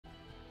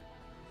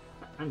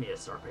I need to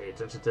start paying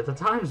attention to the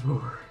times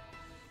more.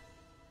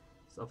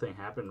 Something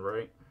happened,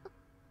 right?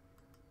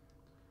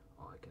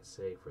 All I can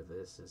say for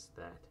this is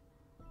that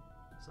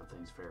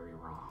something's very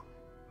wrong.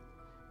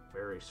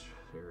 Very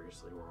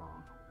seriously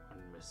wrong. And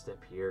a misstep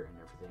here and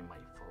everything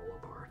might fall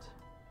apart.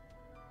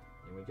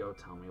 Yumiko,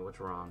 tell me what's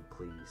wrong,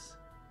 please.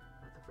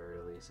 At the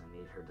very least, I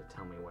need her to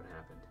tell me what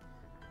happened.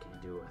 I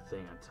can't do a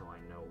thing until I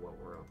know what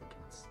we're up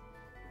against.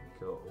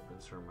 Yumiko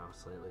opens her mouth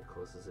slightly,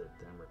 closes it,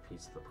 then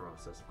repeats the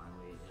process.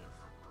 Finally, in a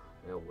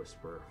veiled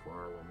whisper,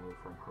 far removed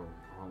from her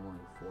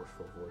normally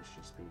forceful voice,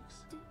 she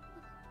speaks.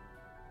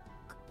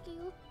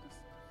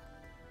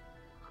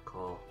 A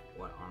call?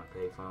 What, on a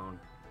payphone?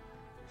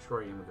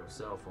 Destroy Yumiko's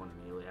cell phone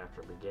immediately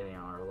after beginning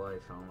on her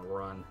life on the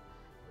run.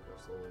 Yumiko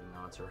slowly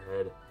nods her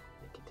head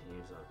and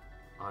continues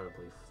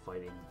audibly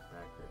fighting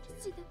back her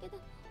tears.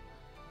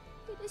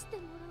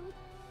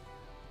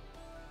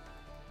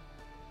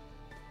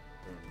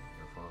 And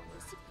her father.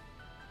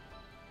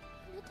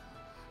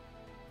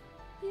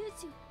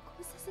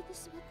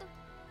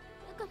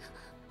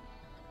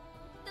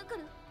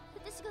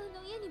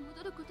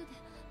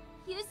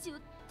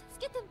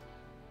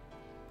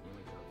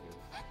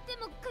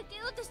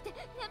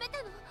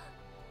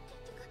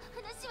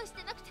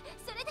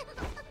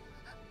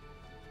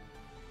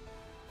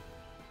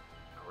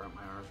 I wrap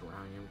my arms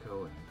around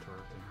Yumiko and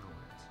interrupting her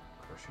words,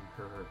 crushing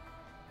her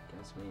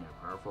against me in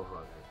a powerful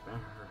hug. I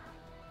bent her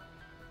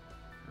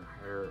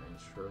hair and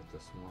stroked the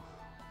small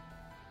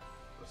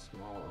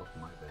of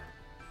my back.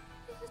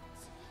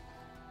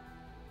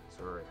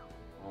 Sorry,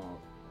 all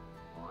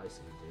I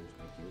see to do is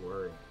make you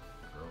worry.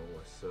 The girl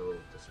was so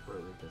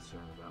desperately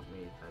concerned about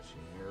me that she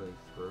nearly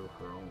threw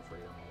her own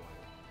freedom away.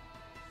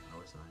 I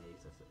was naive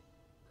to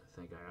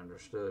think I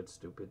understood,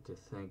 stupid to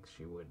think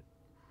she would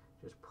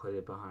just put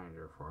it behind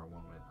her for a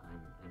moment.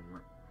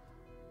 I'm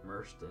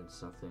immersed in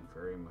something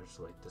very much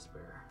like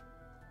despair.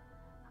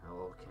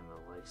 How can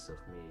the likes of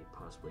me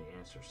possibly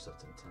answer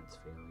such intense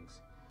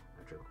feelings?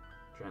 After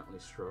gently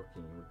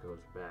stroking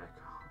Yumiko's back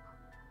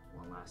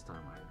one last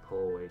time, I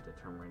pull away,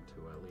 determined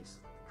to at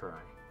least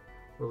try.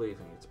 We're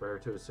leaving. It's better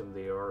to assume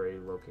they already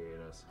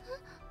located us.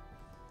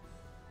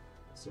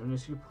 As soon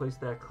as you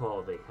placed that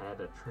call, they had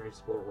a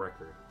traceable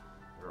record.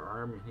 There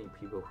aren't many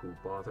people who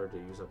bother to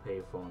use a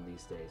payphone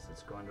these days.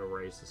 It's going to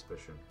raise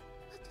suspicion.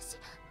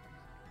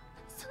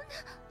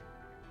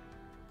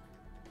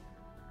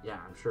 Yeah,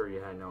 I'm sure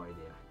you had no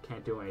idea.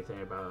 Can't do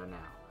anything about it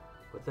now.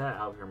 Put that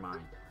out of your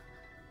mind.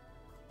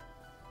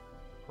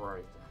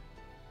 Right then.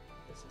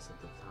 This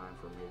isn't the time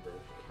for me to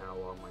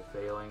catalog my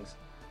failings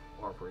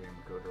or for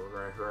Yumiko to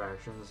regret her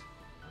actions.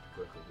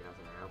 After quickly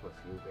gathering up a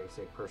few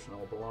basic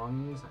personal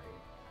belongings,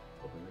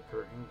 I open the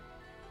curtain,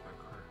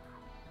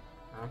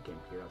 back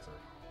and peer outside.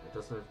 There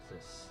doesn't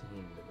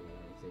seem to be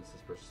anything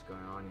suspicious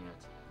going on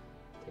yet.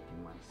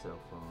 Taking my cell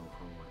phone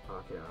from my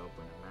pocket, I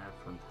open a map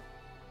from the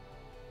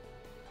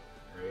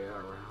area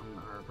around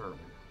our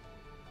apartment.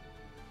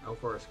 No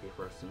far escape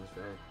route seems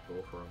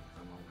valuable for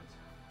the moment.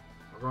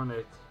 We're going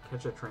to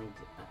catch a train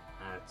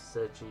at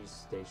Seiji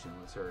Station.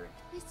 Let's hurry.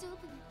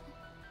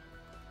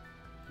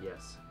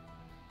 Yes.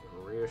 With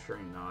a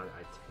reassuring nod,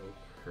 I take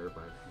her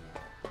by the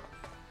hand.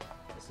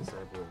 This is,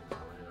 I believe, I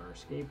led our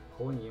escape,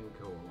 pulling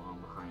Yumiko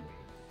along behind me.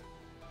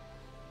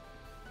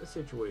 The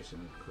situation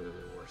is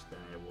clearly worse than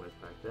it was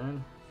back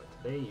then, but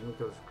today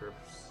Yumiko's grip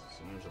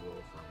seems a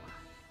little firmer.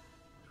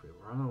 As we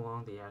run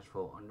along the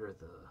asphalt under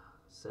the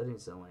setting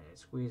sunlight, I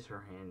squeeze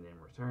her hand in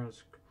return,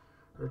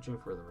 searching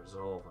for the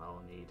resolve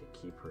I'll need to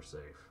keep her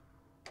safe.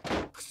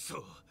 く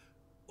そ、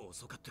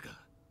遅かったか。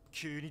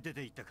急に出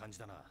て行った感じ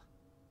だな。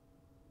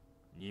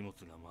荷物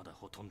がまだ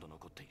ほとんど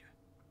残ってい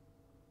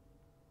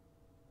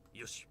る。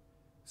よし、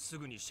す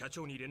ぐに社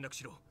長に連絡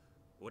しろ。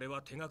俺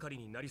は手がかり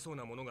になりそう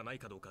なものがない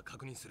かどうか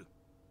確認する。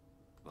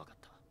わかっ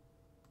た。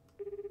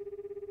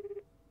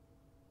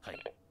は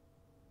い。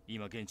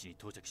今現地に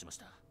到着しまし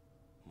た。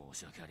申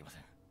し訳ありませ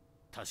ん。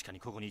確かに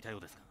ここにいたよ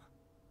うですが、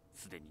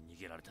すでに逃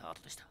げられた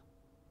後でした。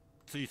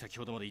つい先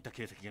ほどまでいた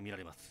形跡が見ら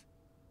れます。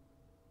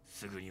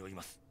すぐに追い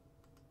ます。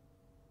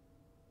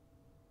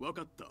わ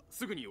かった。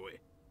すぐに追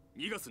え。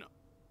逃がすな。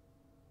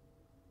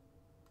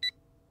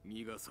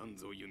逃がさん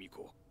ぞ、ユミ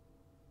コ。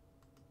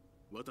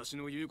私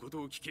の言うこと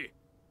を聞け。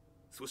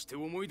そして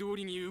思い通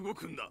りに動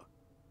くんだ。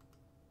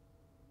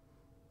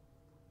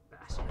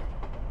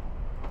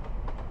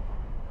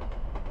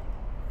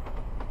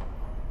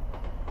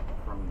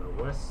From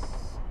the West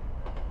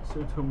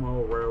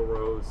Tsutomu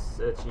Railroad's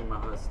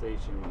Sechimaha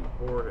Station,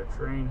 we board a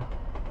train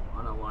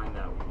on a line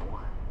that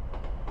winds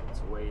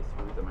its way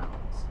through the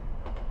mountains.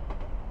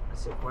 I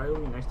sit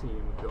quietly next to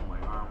Yumiko, my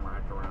arm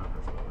wrapped around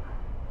her shoulder.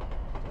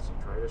 She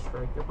doesn't try to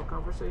strike up a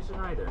conversation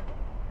either.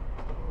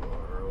 It's a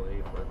little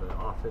early for the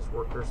office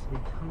workers to be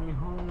coming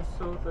home,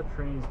 so the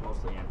train is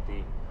mostly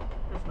empty.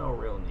 There's no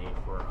real need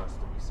for us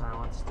to be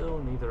silent. Still,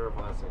 neither of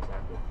us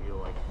exactly feel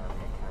like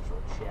having a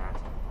casual chat.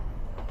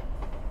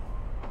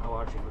 I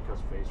watch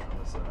Yumiko's face from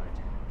the side.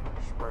 Her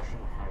expression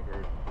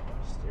haggard.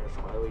 She stares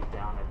quietly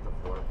down at the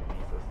floor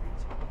beneath her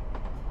feet.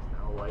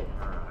 There's no light in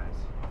her eyes.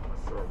 No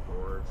short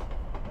words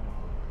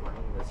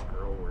bring this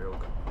girl real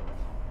complete.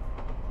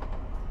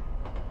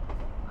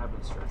 I've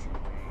been searching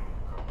in vain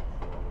for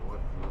what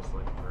feels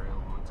like a very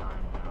long time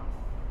now.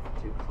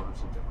 Too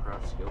clumsy to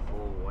craft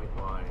skillful white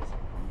lies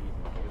and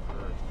even give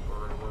her a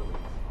temporary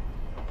relief.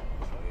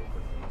 Just wait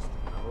for things to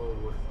mellow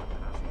with the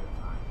passing of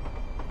time.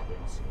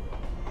 Didn't seem to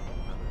be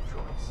another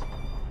choice.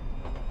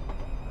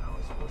 That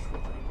was wishful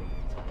thinking,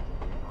 expecting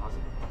to be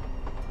positive.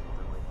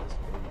 Something like this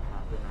could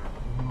happen at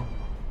any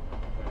moment.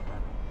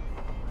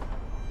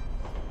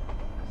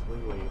 As we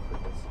wait for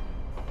the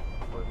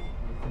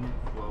infinite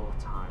flow of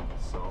time to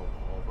solve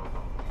all of our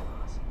problems for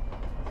us,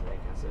 as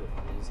vague as it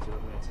is to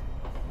admit,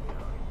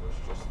 reality was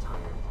just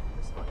tired.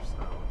 This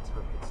lifestyle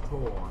took its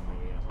toll on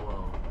me as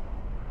well.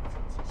 I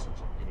chose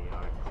such an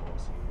idiotic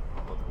policy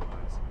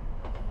otherwise.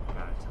 I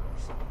gotta tell her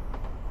something.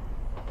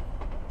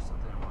 There's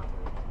something I want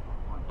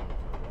you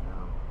to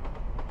know.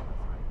 If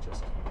I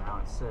just came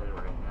out and said it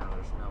right now,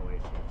 there's no way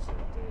she'd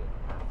accept it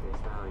at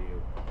face value.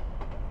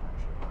 I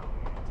should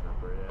probably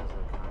interpret it as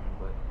a kind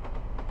but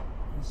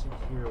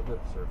insecure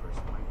lip service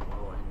might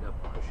well end up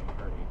pushing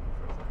her even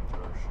further into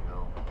her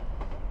shell.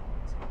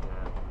 Take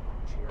that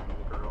cheering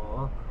the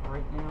girl up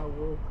right now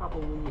will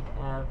probably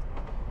have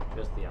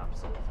just the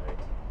opposite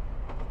effect.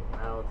 A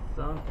loud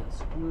thunk and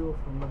squeal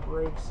from the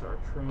brakes, our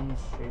train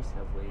shakes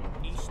heavily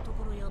into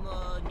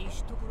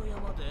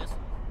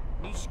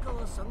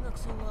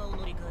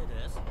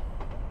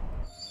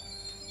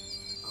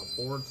a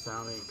bored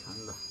sounding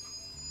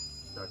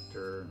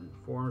conductor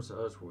informs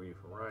us we've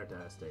arrived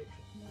at a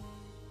station.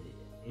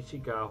 The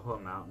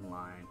Ichigawa mountain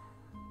line,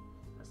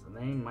 as the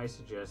name might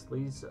suggest,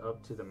 leads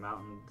up to the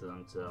mountains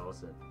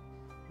themselves and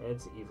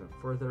heads even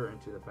further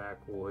into the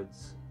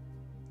backwoods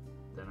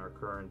than our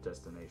current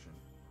destination.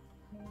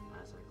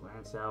 As I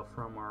glance out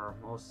from our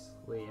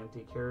mostly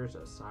empty carriage,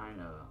 a sign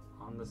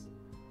on the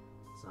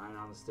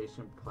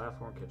station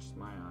platform catches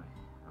my eye.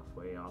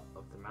 Halfway up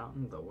the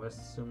mountain, the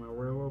West Sumo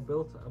Railroad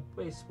built a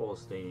baseball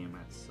stadium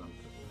as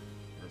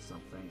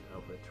something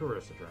of a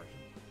tourist attraction.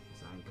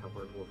 Sign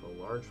covered with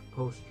a large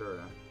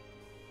poster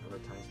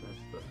advertisement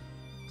for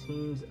the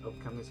team's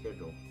upcoming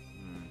schedule.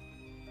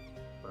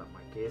 But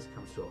my gaze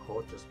comes to a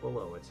halt just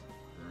below it.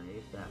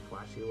 Underneath that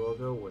flashy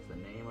logo with the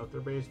name of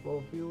their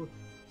baseball field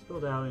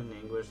spelled out in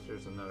English,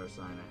 there's another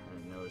sign I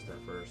hadn't noticed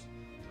at first.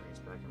 It brings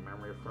back a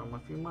memory from a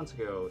few months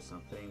ago,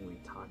 something we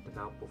talked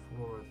about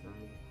before, then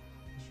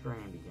the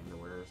strain began to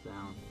wear us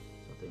down.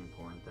 Something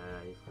important that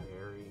I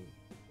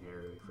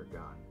nearly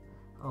forgotten.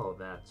 Oh,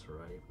 that's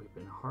right. We've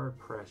been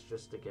hard-pressed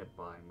just to get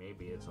by.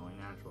 Maybe it's only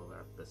natural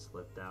that this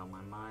slipped out of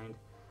my mind.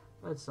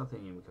 But it's something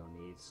Yumiko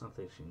needs,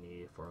 something she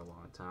needed for a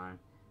long time.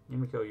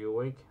 Yumiko, you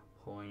awake?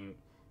 Pulling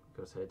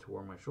Yumiko's head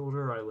toward my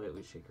shoulder, I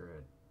lightly shake her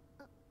head.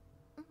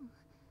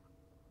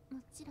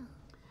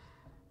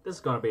 This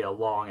is going to be a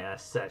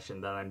long-ass session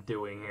that I'm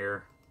doing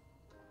here.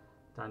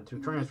 Time to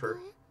transfer.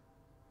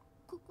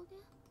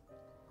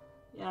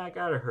 Yeah, I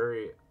gotta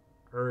hurry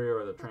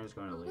or the train's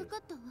going to leave.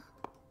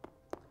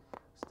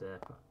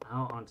 Step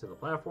out onto the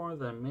platform,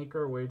 then make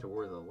our way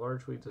toward the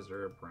largely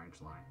deserted branch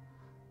line.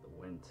 The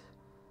wind,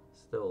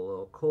 still a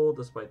little cold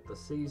despite the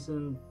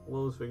season,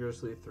 blows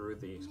vigorously through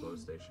the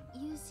exposed station.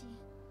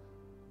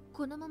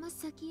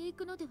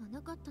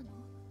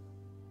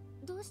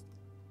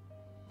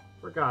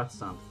 Forgot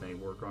something.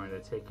 We're going to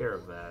take care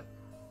of that.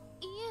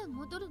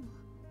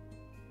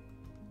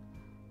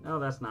 No,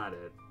 that's not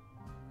it.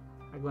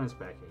 I glance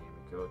back at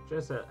Yumiko.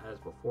 Just as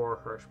before,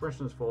 her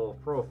expression is full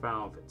of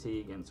profound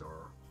fatigue and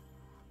sorrow.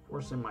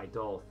 Forcing my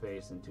dull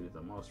face into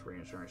the most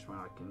reassuring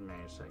smile I can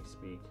manage, I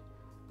speak.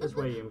 This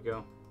way,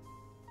 Yumiko.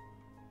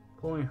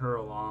 Pulling her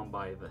along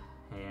by the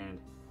hand,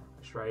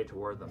 I stride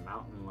toward the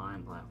mountain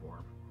line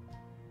platform.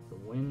 The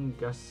wind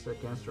gusts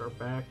against our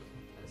back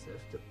as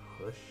if to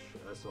push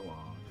us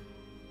along.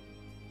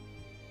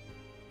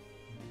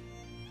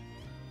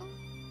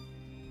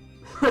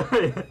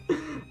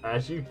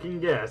 As you can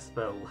guess,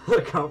 the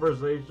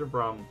conversation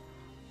from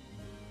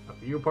a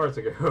few parts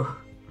ago.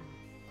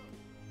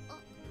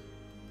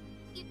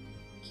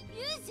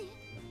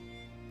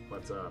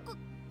 What's up?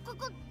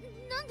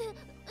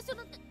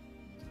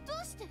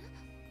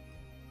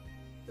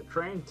 The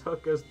train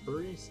took us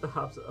 3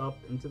 stops up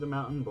into the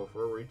mountain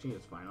before reaching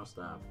its final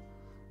stop.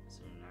 As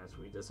soon as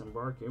we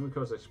disembark,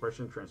 Yumiko's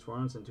expression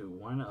transforms into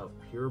one of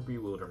pure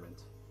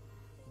bewilderment.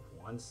 With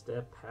one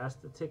step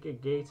past the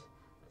ticket gate,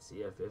 I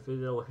see a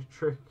vivid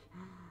electric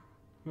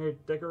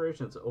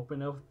decorations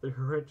open up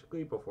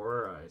theoretically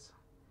before our eyes.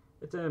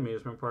 It's an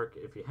amusement park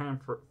if you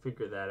hadn't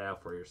figured that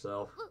out for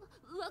yourself.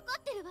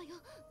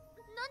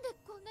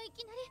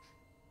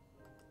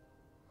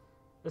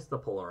 It's the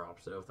polar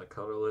opposite of the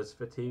colorless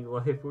fatigue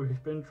life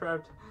we've been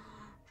trapped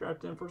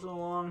in for so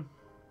long.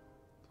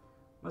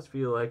 Must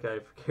feel like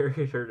I've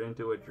carried her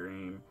into a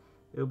dream.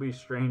 It would be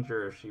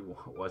stranger if she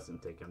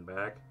wasn't taken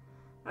back.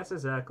 That's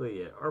exactly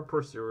it. Our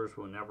pursuers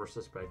will never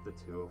suspect the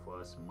two of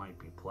us might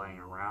be playing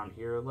around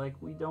here like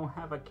we don't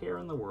have a care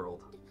in the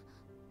world.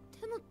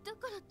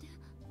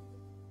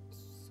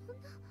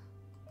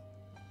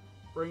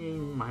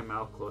 Bringing my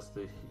mouth close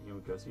to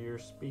Yumiko's ear,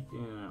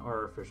 speaking in an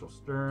artificial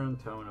stern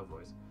tone of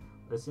voice.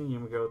 Listen,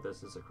 Yumiko,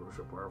 this is a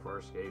crucial part of our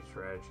escape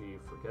strategy.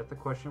 Forget the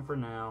question for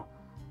now.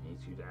 I need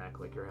you to act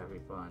like you're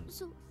having fun.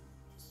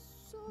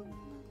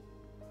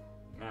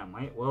 Yeah,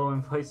 might well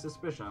invite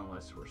suspicion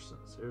unless we're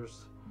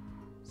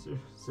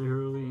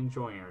seriously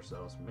enjoying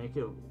ourselves. Make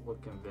it look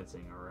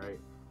convincing, alright?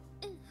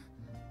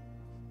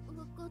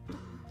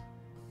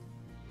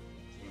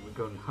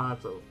 Yumiko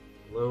nods a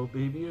little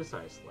dubious.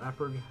 I slap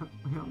her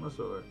gently on the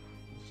shoulder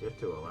and shift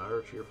to a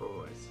louder, cheerful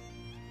voice.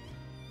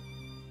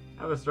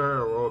 Have a start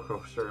at a roller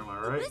coaster, am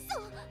I right?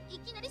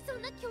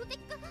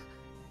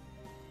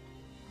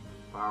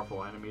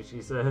 Powerful enemy,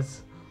 she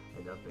says.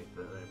 I don't think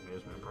that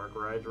amusement park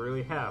rides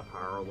really have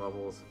power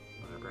levels,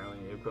 but apparently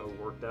Yumiko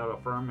worked out a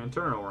firm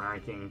internal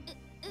ranking.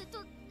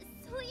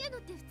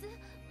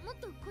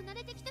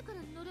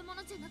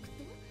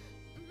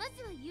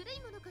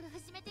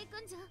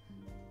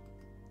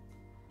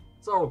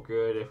 It's all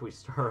good if we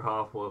start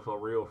off with a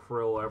real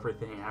thrill.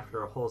 Everything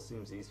after a whole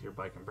seems easier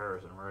by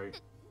comparison, right?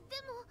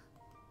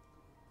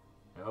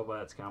 Oh,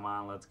 but come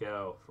on, let's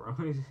go.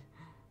 Firmly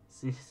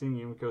seizing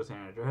Yumiko's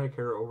hand, I drag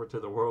her over to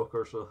the roller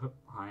coaster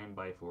line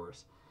by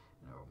force.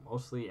 In a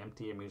mostly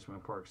empty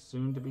amusement park,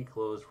 soon to be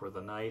closed for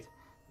the night,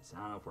 the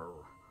sound of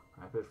our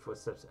rapid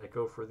footsteps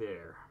echo through the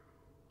air.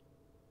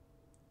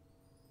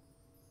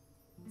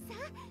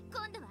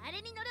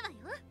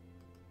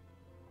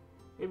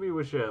 Maybe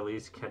we should at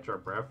least catch our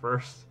breath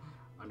first.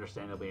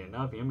 Understandably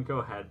enough,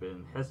 Yumiko had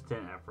been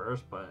hesitant at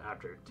first, but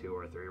after 2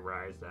 or 3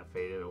 rides that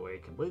faded away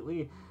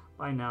completely,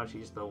 by now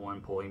she's the one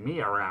pulling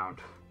me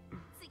around.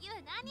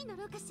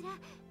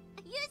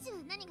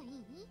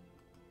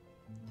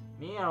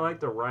 Me, I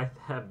like to ride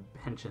that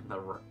bench in the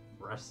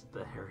rest of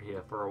the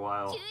area for a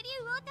while.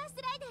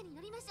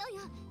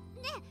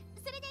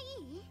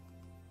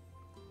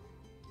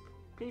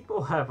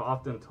 People have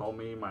often told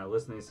me my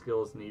listening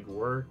skills need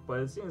work, but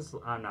it seems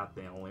I'm not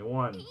the only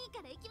one.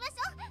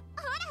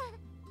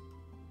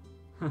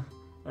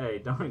 Hey,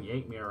 don't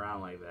yank me around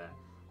like that.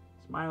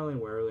 Smiling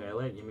wearily, I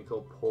let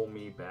Yumiko pull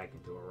me back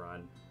into a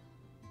run.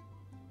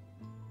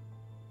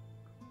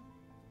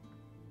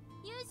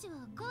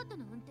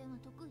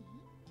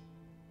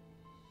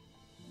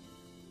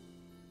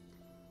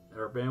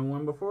 Never been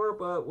one before,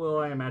 but well,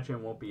 I imagine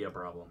it won't be a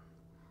problem.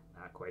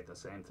 Not quite the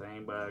same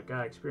thing, but I've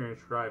got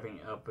experience driving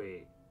up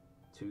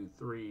to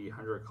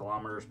 300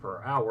 kilometers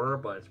per hour,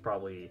 but it's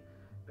probably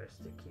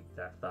best to keep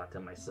that thought to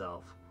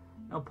myself.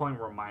 No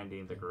point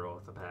reminding the girl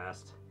of the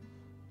past.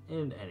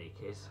 In any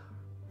case,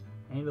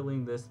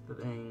 handling this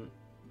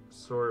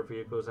sort of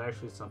vehicle is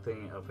actually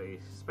something of a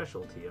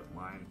specialty of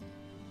mine.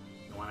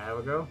 You want to have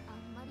a go?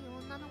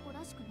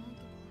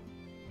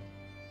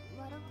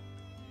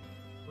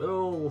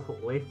 Little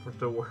late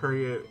to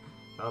worry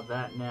about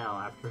that now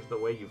after the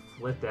way you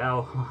flipped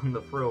out on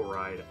the thrill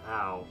ride.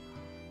 Ow.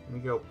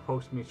 Yumiko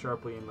pokes me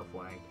sharply in the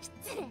flank.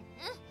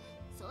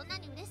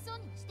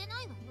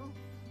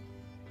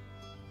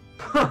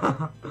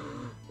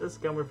 This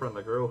coming from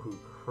the girl who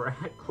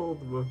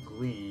crackled with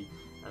glee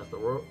as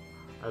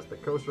the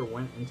coaster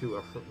went into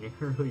a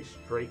nearly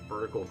straight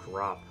vertical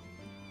drop.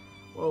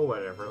 Well,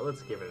 whatever.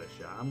 Let's give it a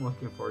shot. I'm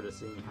looking forward to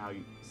seeing you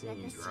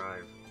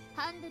drive.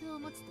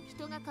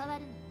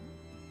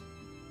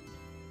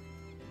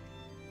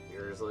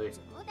 Seriously?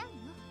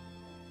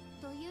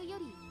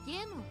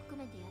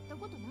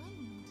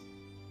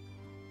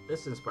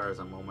 This inspires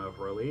a moment of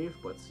relief,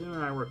 but soon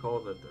I recall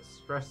the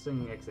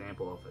distressing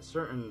example of a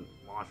certain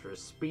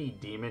monstrous speed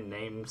demon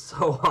named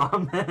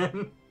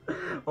Sohaman.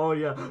 Oh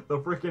yeah, the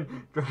freaking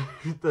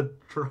the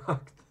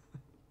truck.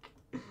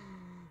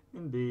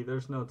 Indeed,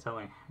 there's no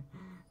telling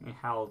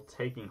how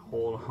taking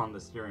hold on the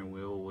steering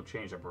wheel will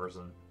change a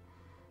person.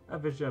 A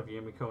vision of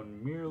Yumiko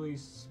merely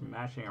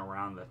smashing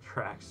around the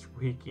track,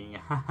 squeaking.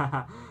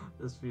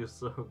 This feels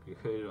so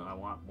good. I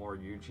want more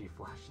Yuji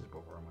flashes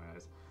before my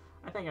eyes.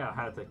 I think I'll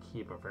have to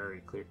keep a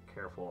very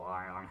careful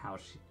eye on how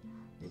she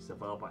needs to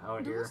develop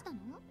out here.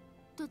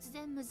 It's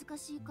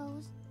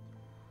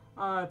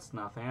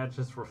nothing. I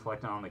just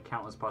reflected on the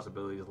countless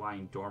possibilities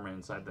lying dormant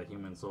inside the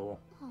human soul.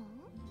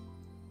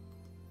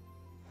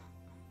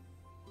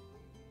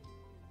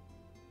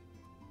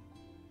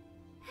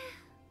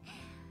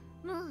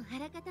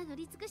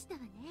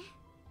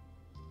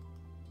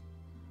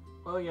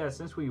 Well, yeah,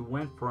 since we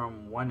went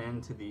from one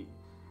end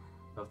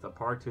of the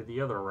park to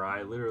the other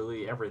ride,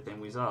 literally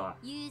everything we saw.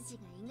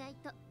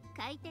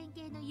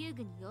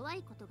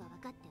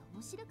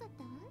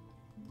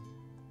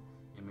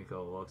 Yumiko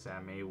looks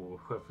at me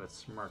with a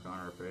smirk on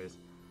her face.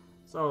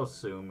 So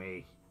sue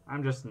me.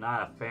 I'm just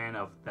not a fan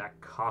of that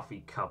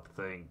coffee cup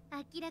thing.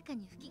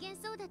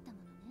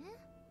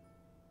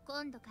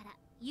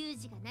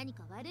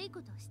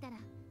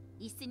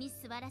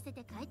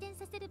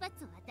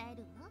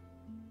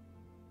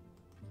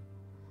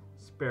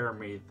 Spare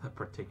me the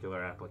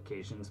particular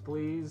applications,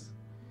 please.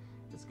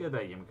 It's good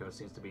that Yumiko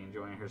seems to be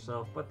enjoying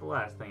herself, but the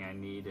last thing I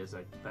need is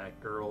that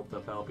girl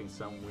developing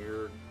some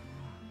weird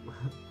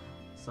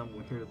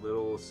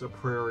little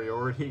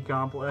superiority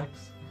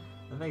complex.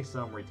 I think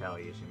some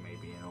retaliation may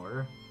be in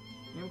order.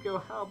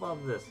 Yumiko, how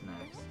about this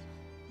next?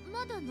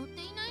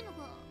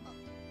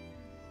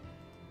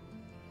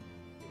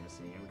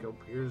 innocent. Yumiko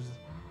peers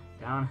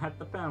down at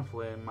the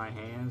pamphlet in my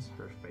hands.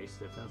 Her face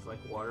stiffens like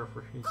water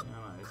freezing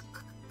on ice.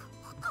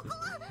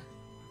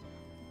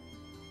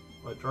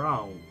 What's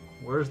wrong?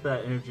 Where's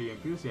that energy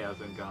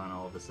enthusiasm gone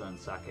all of a sudden,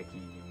 Sakaki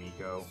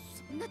Yumiko?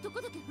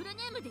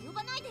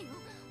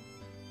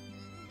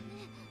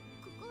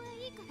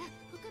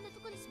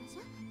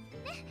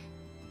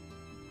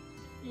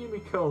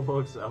 Yumiko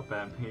looks up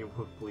at me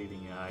with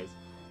bleeding eyes,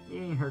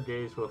 meeting her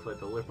gaze with a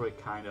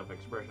deliberate kind of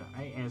expression.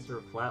 I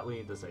answer flatly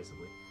and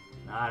decisively.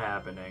 Not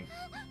happening.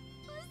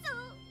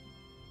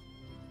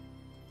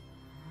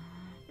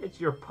 It's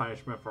your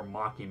punishment for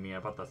mocking me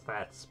about the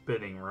fat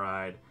spinning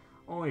ride.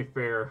 Only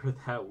fair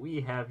that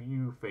we have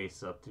you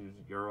face up to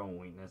your own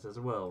weakness as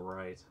well,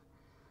 right?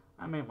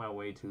 I make my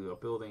way to a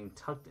building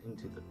tucked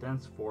into the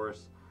dense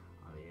forest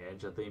on the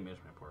edge of the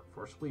amusement park,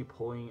 forcibly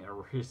pulling a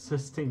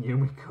resisting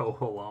Yumiko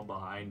along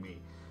behind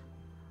me.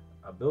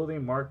 A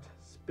building marked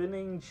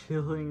Spinning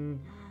Chilling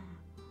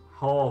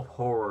Hall of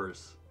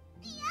Horrors.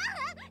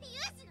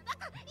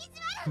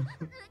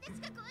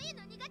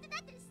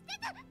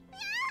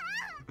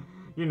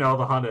 You know,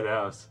 the haunted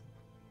house.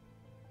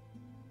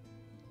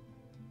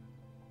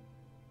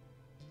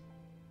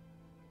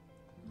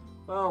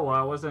 Well,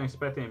 I wasn't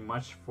expecting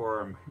much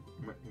for a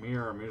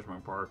mere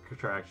amusement park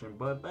attraction,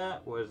 but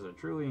that was a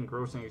truly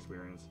engrossing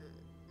experience.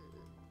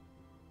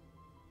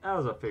 That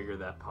was a figure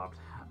that popped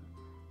out.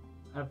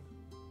 A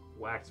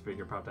wax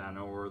figure popped out of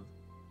nowhere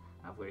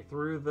halfway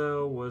through,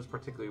 though, was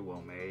particularly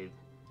well made.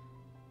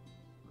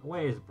 The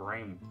way his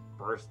brain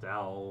burst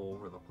out all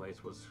over the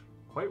place was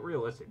quite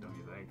realistic, don't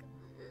you think?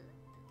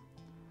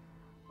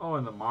 Oh,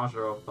 and the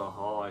monster of the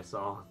hall, I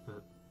saw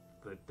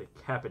the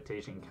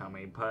decapitation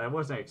coming, but I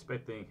wasn't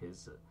expecting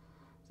his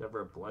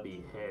ever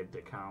bloody head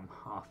to come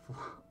off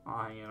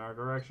flying in our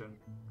direction.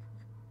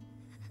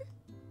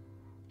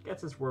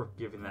 Guess it's worth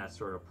giving that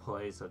sort of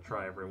place a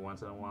try every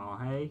once in a while.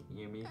 Hey,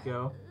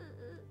 Yumiko?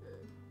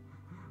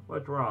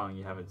 What's wrong?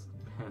 You haven't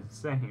been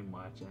saying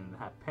much, and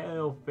that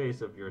pale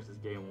face of yours is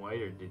getting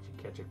white, or did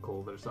you catch a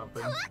cold or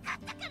something?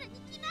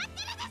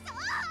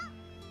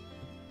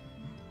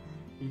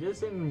 You did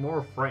seem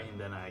more frightened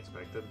than I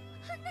expected.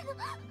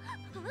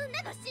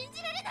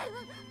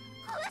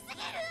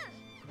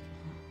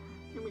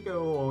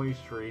 Yumiko always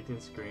shrieked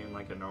and screamed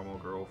like a normal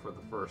girl for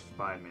the first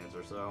 5 minutes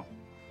or so.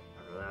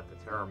 After that, the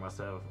terror must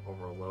have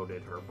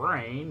overloaded her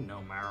brain.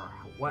 No matter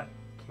what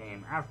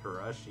came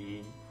after us,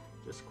 she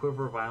just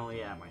quivered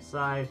violently at my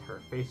side,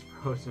 her face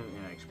frozen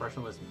in an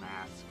expressionless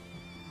mask.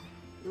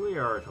 We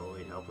are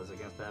totally helpless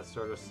against that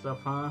sort of stuff,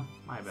 huh?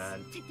 My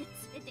bad.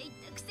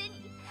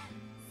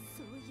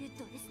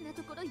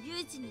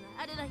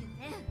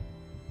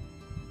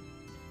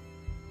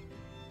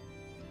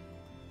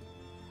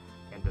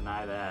 Can't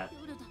deny that.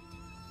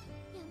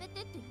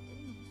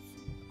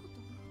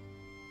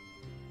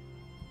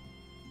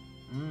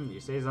 You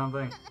say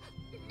something?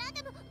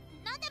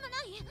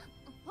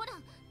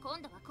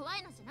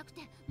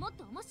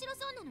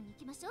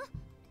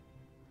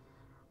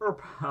 Her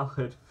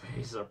pallid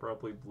face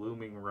abruptly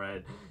blooming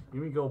red.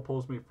 Yumiko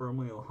pulls me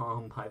firmly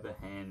along by the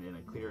hand in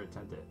a clear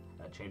attempt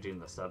at changing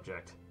the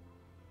subject.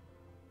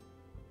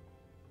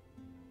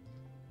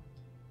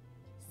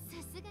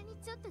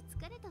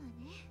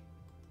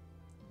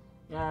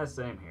 Yeah,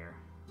 same here.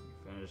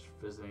 We finished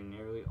visiting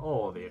nearly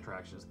all of the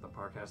attractions the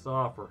park has to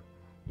offer.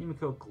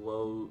 Yumiko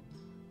glows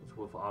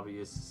with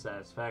obvious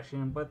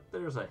satisfaction, but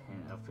there's a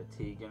hint of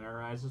fatigue in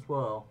her eyes as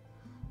well.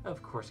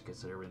 Of course,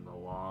 considering the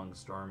long,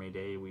 stormy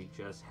day we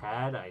just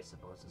had, I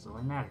suppose it's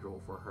only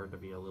natural for her to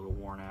be a little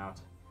worn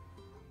out.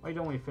 Why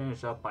don't we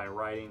finish up by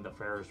riding the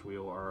Ferris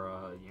wheel,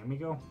 or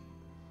Yumiko?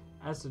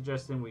 As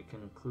suggested, we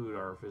conclude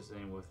our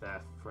visiting with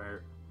that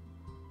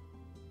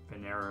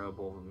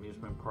venerable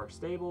amusement park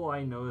stable.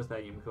 I noticed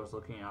that Yumiko's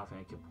looking off in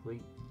a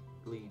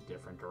completely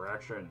different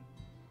direction.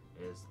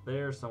 Is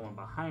there someone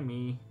behind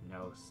me?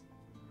 No.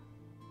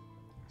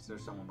 Is there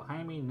someone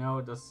behind me? No,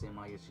 it doesn't seem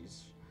like it.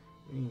 She's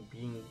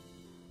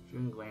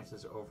shooting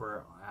glances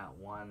over at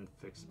one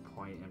fixed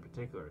point in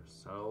particular.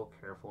 So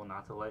careful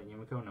not to let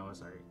Yumiko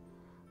notice. I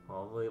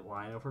follow the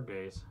line of her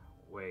gaze.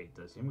 Wait,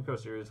 does Yumiko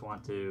seriously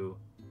want to?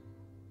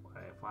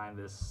 I find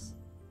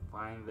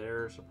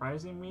their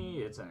surprising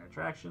me. It's an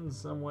attraction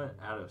somewhat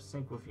out of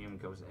sync with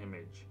Yumiko's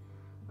image.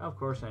 Of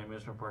course, an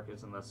amusement park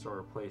isn't the sort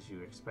of place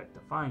you expect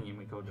to find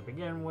Yumiko to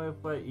begin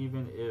with, but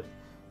even if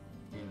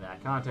in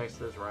that context,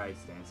 this ride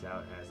stands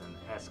out as an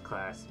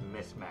S-class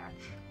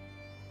mismatch.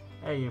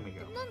 Hey,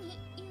 Yumiko.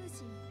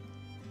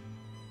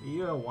 Do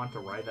you want to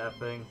ride that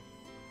thing?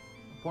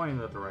 Pointing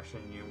in the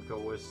direction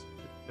Yumiko was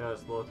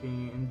just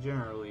looking and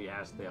generally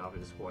asked the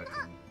obvious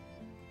question.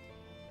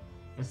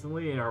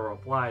 Instantly, in a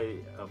reply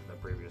of the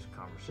previous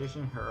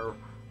conversation, her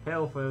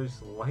pale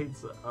face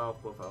lights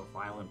up with a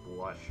violent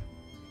blush.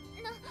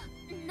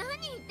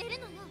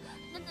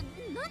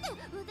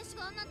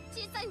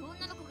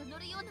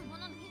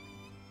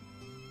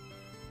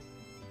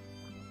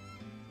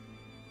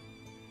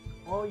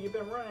 Well, you've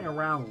been running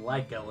around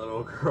like a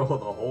little girl the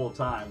whole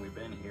time we've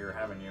been here,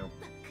 haven't you?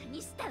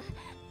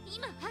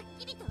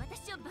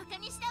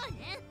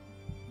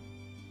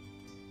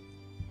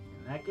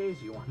 that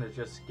case, you want to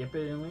just skip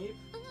it and leave?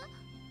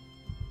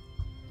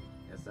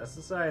 Yes, that's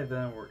decided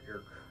then.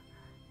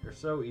 You're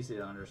so easy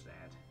to understand.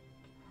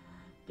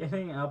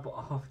 Getting up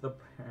off the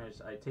bench,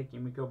 I take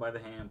Yumiko by the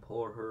hand and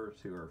pull her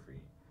to her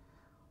feet.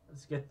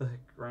 Let's get the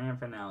grand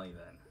finale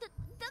then.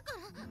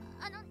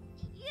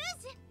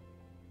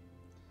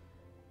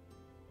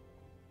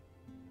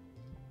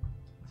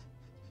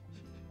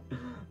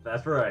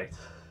 That's right.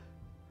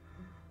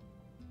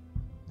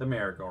 The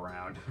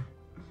merry-go-round.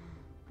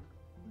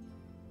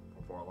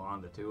 Before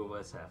long, the two of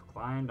us have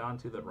climbed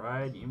onto the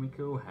ride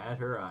Yumiko had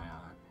her eye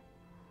on.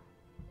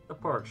 The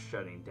park's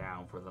shutting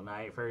down for the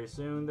night very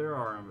soon. There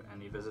aren't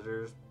any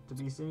visitors to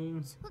be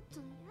seen.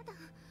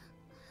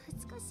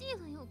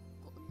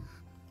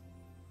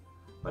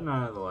 But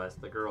nonetheless,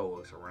 the girl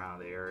looks around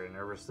the area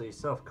nervously,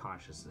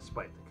 self-conscious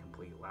despite the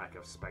complete lack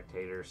of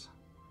spectators.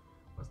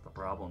 What's the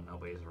problem?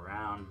 Nobody's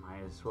around.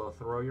 Might as well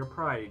throw your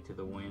pride into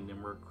the wind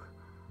and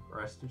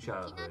rest to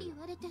childhood.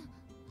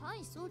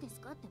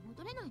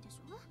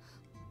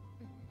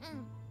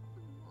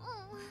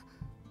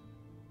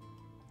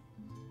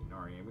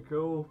 Ignoring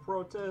Yumiko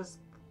protests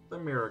the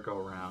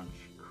merry-go-round.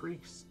 She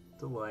creaks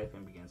to life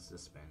and begins to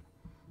spin.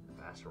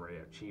 A vast array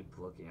of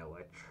cheap-looking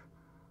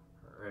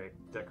electric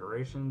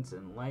decorations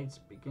and lights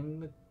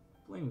begin to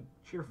blink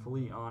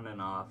cheerfully on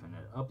and off, and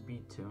an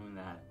upbeat tune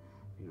that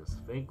feels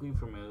vaguely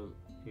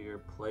familiar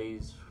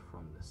plays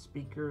from the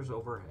speakers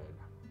overhead.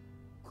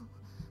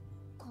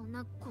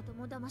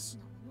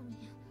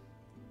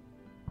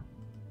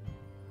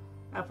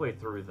 Halfway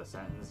through the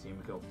sentence,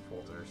 Yumiko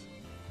falters.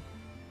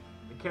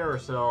 The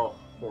carousel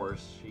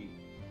horse, she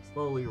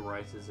slowly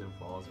rises and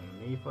falls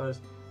underneath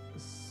us. The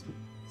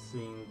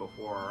scene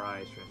before our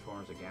eyes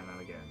transforms again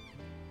and again.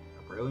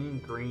 A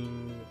brilliant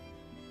green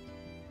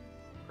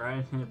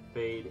granite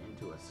fade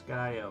into a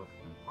sky of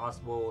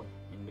impossible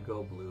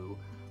indigo blue,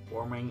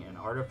 forming an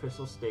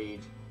artificial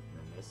stage in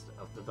the midst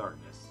of the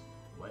darkness.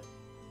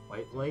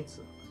 White lights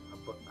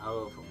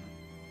above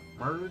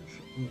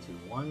merge into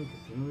one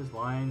continuous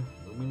line,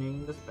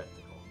 illuminating the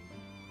spectacle.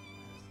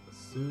 As the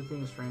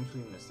soothing,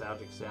 strangely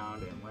nostalgic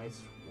sound and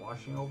lights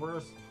washing over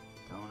us,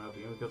 the tone of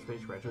Yumiko's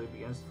face gradually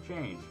begins to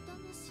change.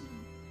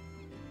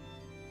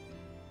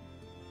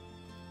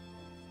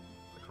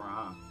 What's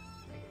wrong?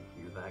 I can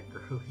hear that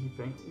girl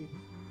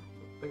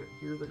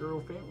hear the girl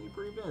faintly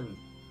breathe in. And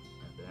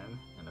then,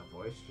 in a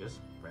voice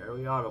just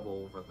barely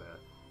audible over the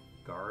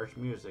garish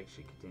music,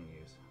 she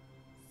continues.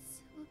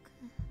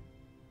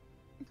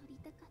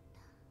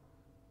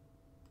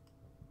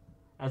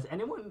 Has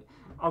anyone...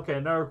 Okay,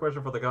 another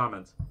question for the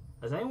comments.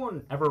 Has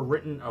anyone ever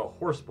ridden a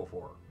horse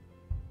before?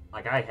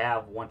 Like I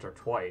have once or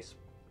twice.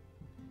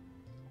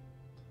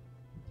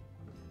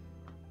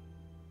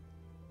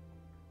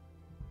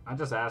 I'm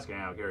just asking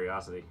out of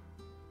curiosity.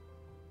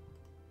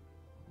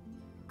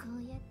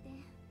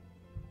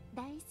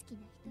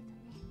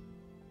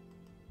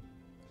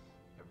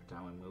 Every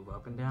time we move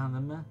up and down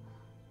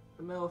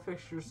the metal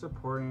fixtures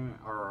supporting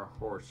our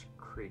horse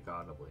creak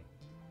audibly.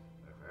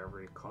 With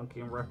every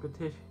clunking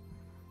repetition,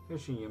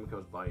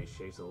 Yumiko's body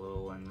shakes a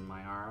little in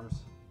my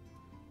arms.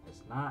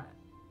 It's not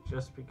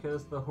just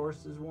because the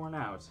horse is worn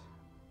out.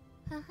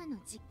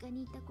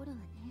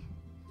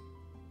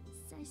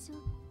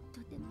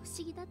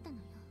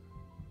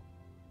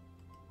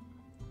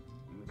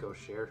 Yumiko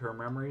shared her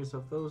memories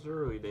of those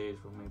early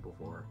days with me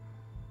before.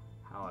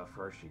 How at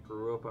first she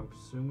grew up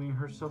assuming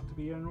herself to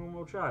be a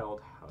normal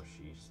child. How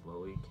she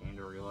slowly came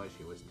to realize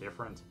she was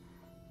different.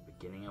 The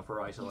beginning of her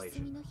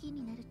isolation.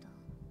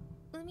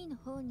 海の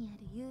方にあ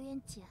る遊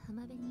園地や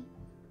浜辺に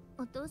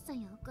お父さん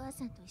やお母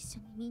さんと一緒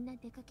にみんな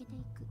出かけて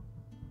いく。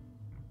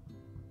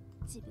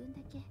自分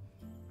だけ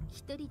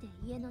一人で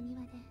家の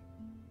庭で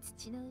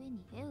土の上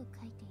に絵を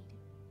描いている。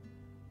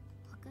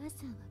お母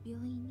さんは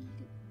病院にい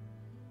る。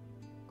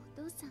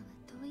お父さんは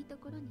遠いと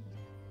ころにいる。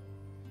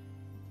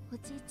お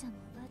じいちゃんも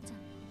おばあちゃん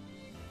も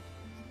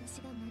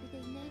私がまるで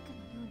いないかの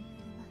ように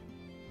振る舞う。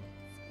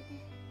それで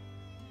や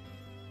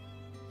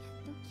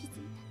っと気づ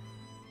いた。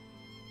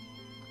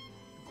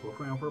The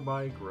quivering of her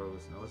body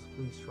grows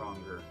noticeably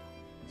stronger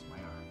against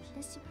my arms.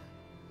 私は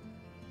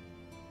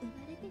生ま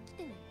れてき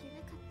てはいけ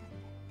なかった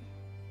んだって。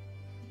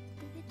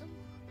誰とも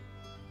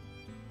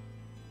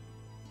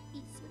一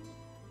緒にい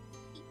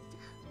っち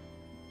ゃう。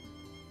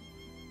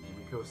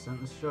 Yumiko's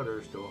sentence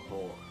shudders to a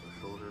halt. Her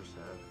shoulders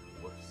have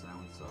with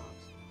sound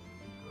sobs.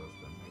 The girl's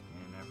been making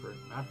an effort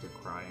not to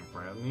cry in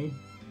front of me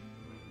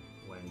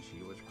when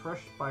she was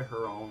crushed by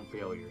her own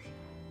failures.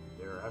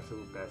 Did her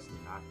absolute best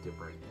not to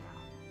break down.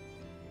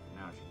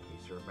 Now she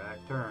keeps her back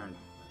turned,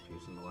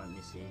 refusing to let me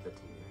see the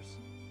tears.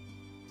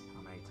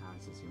 How many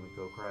times has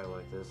Yumiko cried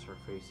like this, her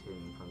face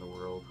hidden from the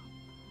world?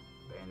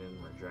 Abandoned,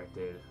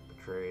 rejected,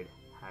 betrayed,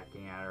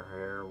 hacking at her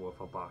hair with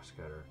a box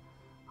cutter,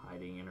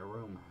 hiding in her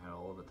room, and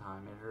all the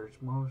time it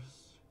hurts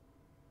most,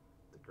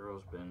 the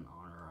girl's been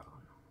on her own.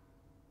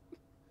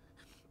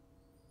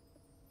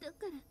 だか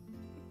ら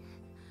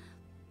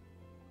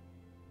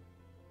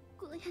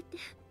こうやって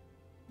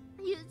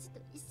ユージと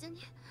一緒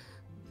に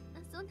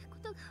遊んだこ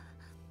とが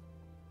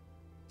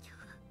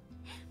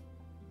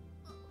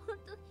本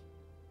当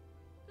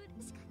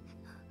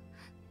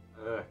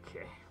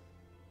Okay.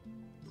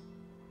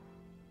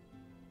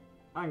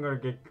 I'm gonna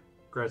get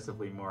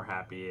aggressively more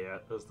happy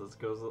as this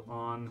goes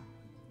on.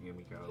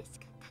 Yumiko. 嬉し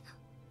かったの。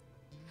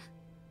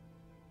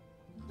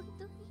本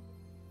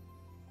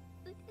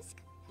当に嬉し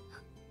かった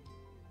の。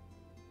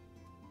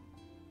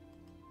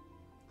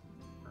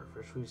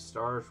 Artificially,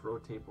 stars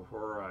rotate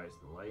before our eyes.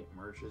 The light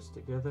merges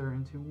together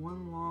into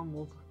one long,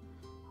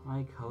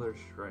 multi-colored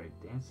stripe,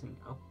 dancing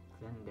up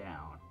then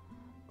down,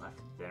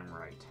 left then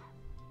right.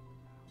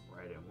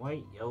 Red and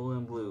white, yellow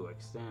and blue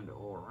extend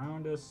all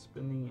around us,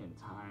 spinning in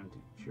time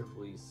to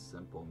cheerfully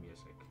simple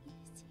music. ユー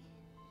ジ、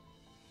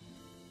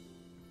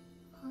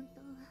本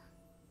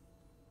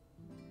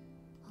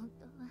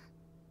当は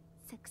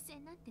作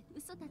戦なんて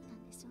嘘だった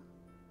んでしょ。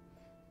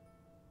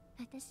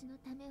私の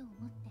ためを思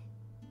って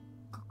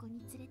ここに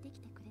連れてき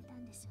てくれた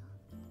んでしょ。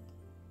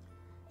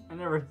 I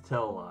never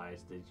tell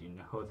lies. Did you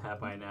know that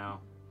by now?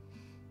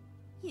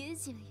 ユー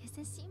ジは優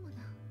しいもの。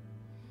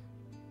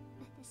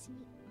私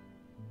にいっ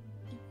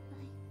ぱい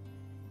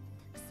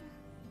たくさん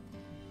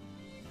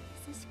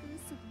優しく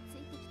嘘をつい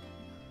てきたの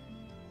よ。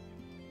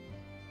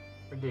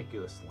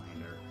 Ridiculous 本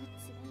slander. 当は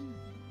辛いのに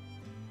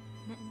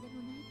何でも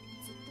ないって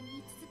ずっと言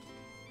い続けて、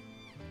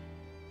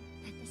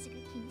私が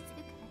気にする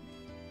からって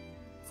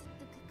ずっ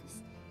と隠し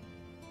て、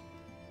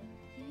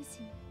ユー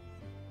ジに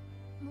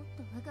もっ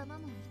とわがま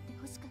まを言って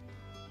ほしかった。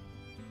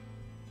でも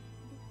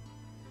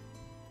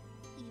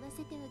言わ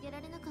せてあげ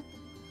られなかった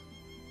のが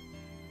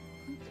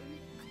本当に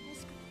悔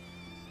しかった。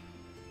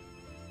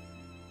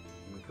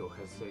 Yumiko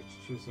hesitates,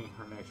 choosing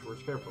her next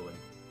words carefully.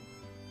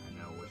 I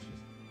know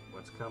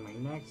what's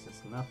coming next.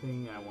 It's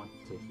nothing I want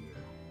to hear.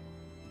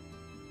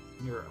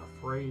 You're a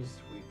phrase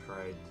we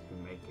tried to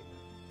make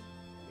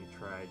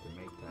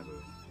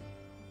taboo.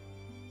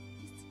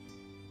 ユージ、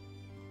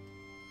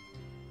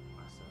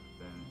 Must have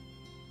been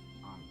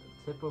on the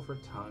tip of her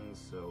tongue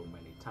so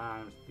many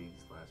times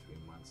these last few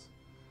months.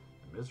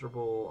 The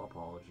miserable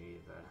apology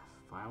that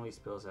finally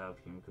spills out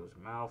of Yumiko's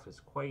mouth is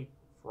quite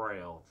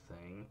frail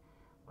thing,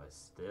 but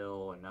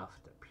still enough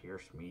to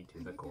pierce me to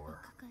あ the なたが core.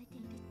 抱えてい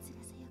る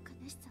辛さや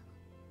悲しさ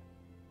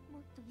をも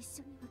っと一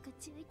緒に分か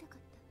ち合いたかっ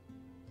た。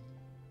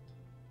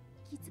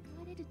気遣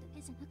われるだ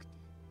けじゃなくて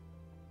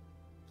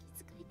気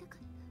遣いたかっ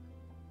た。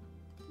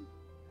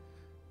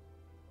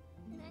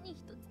でも何一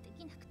つで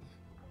きなくて、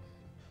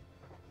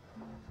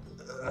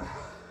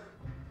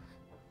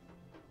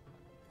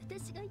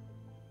私がごめん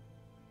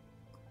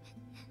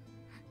ね。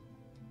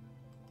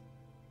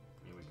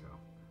 Here we go.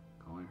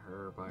 Calling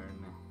her by her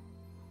name.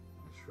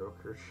 I stroke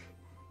her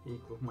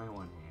cheek with my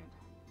one hand.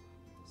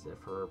 As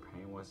if her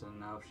pain wasn't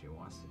enough, she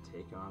wants to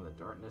take on the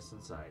darkness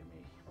inside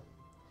me.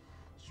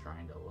 She's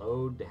trying to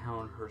load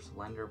down her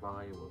slender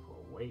body with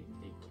a weight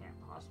it can't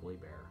possibly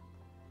bear.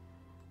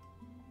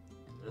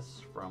 And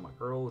this from a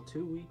girl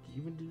too weak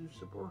even to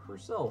support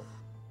herself.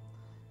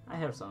 I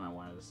have something I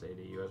wanted to say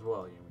to you as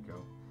well,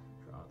 Yumiko.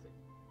 Draw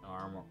the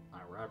arm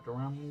I wrapped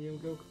around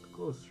Yumiko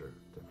closer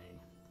to me.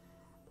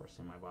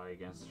 Pressing my body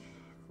against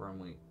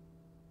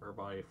her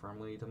body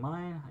firmly to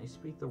mine, I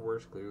speak the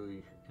words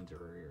clearly into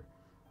her ear.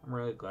 I'm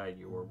really glad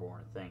you were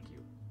born. Thank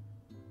you.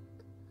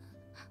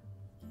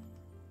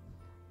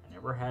 I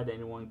never had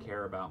anyone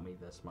care about me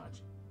this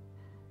much.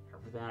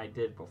 Everything I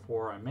did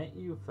before I met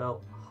you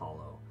felt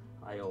hollow.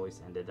 I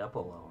always ended up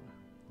alone.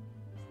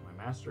 With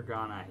my master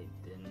gone, I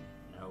didn't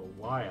know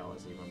why I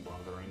was even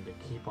bothering to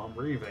keep on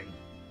breathing.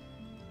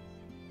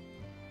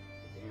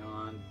 Getting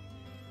on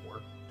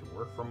to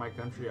work for my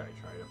country, I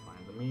try to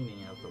find the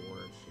meaning of the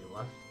words she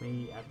left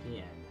me at the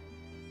end.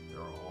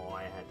 They're all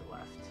I had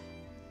left.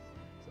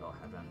 Still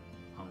haven't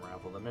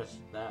unraveled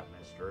that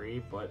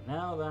mystery, but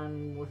now that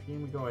I'm with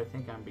Yumiko, I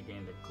think I'm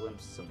beginning to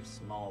glimpse some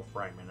small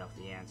fragment of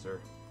the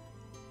answer.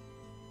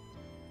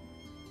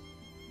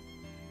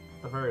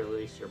 At the very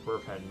least, your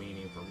birth had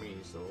meaning for me,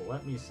 so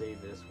let me say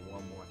this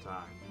one more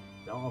time.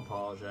 Don't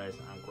apologize,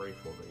 I'm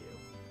grateful to you.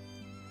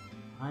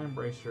 I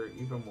embrace her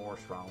even more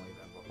strongly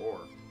than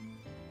before.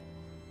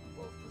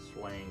 Both the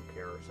swaying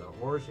carousel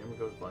horse,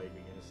 Yumiko's body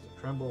begins to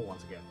tremble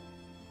once again.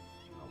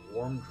 A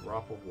warm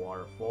drop of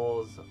water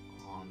falls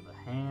on the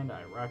hand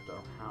I wrapped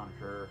around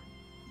her,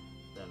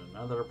 then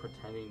another,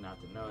 pretending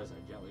not to notice,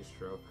 I gently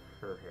stroke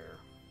her hair.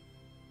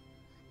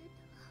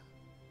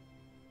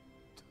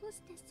 どう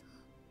してそう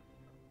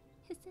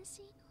優し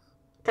いの。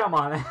 Come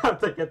on, I have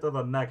to get to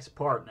the next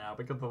part now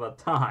because of the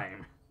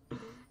time.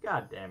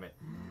 God damn it.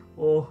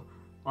 Well,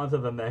 on to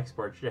the next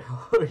part,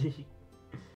 shall we?